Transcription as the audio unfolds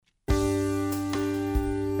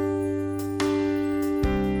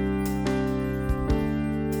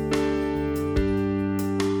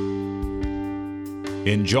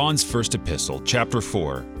In John's first epistle, chapter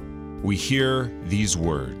 4, we hear these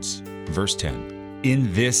words, verse 10,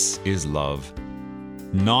 "In this is love,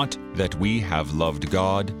 not that we have loved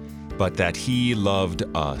God, but that He loved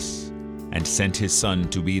us, and sent His Son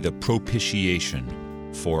to be the propitiation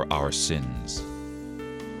for our sins."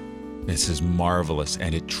 This is marvelous,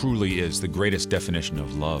 and it truly is the greatest definition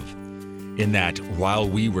of love, in that while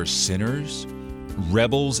we were sinners,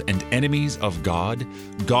 rebels and enemies of God,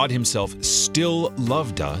 God Himself still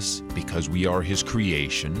loved us because we are His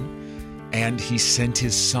creation, and He sent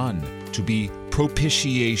His Son to be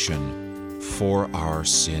propitiation for our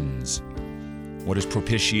sins. What is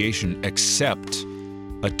propitiation except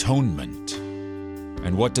atonement?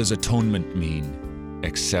 And what does atonement mean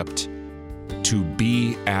except to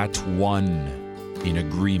be at one in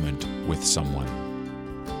agreement with someone?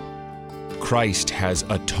 Christ has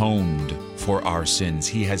atoned for our sins.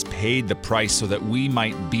 He has paid the price so that we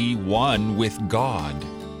might be one with God.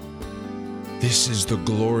 This is the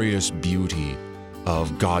glorious beauty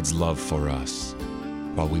of God's love for us.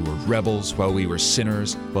 While we were rebels, while we were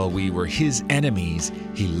sinners, while we were His enemies,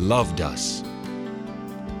 He loved us.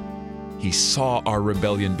 He saw our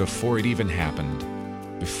rebellion before it even happened.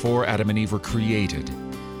 Before Adam and Eve were created,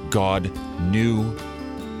 God knew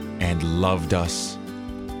and loved us,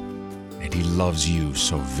 and He loves you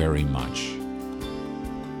so very much.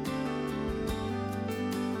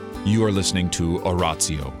 You are listening to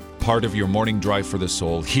Oratio, part of your morning drive for the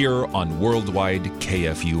soul, here on Worldwide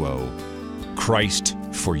KFUO. Christ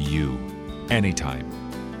for you, anytime,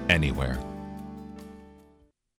 anywhere.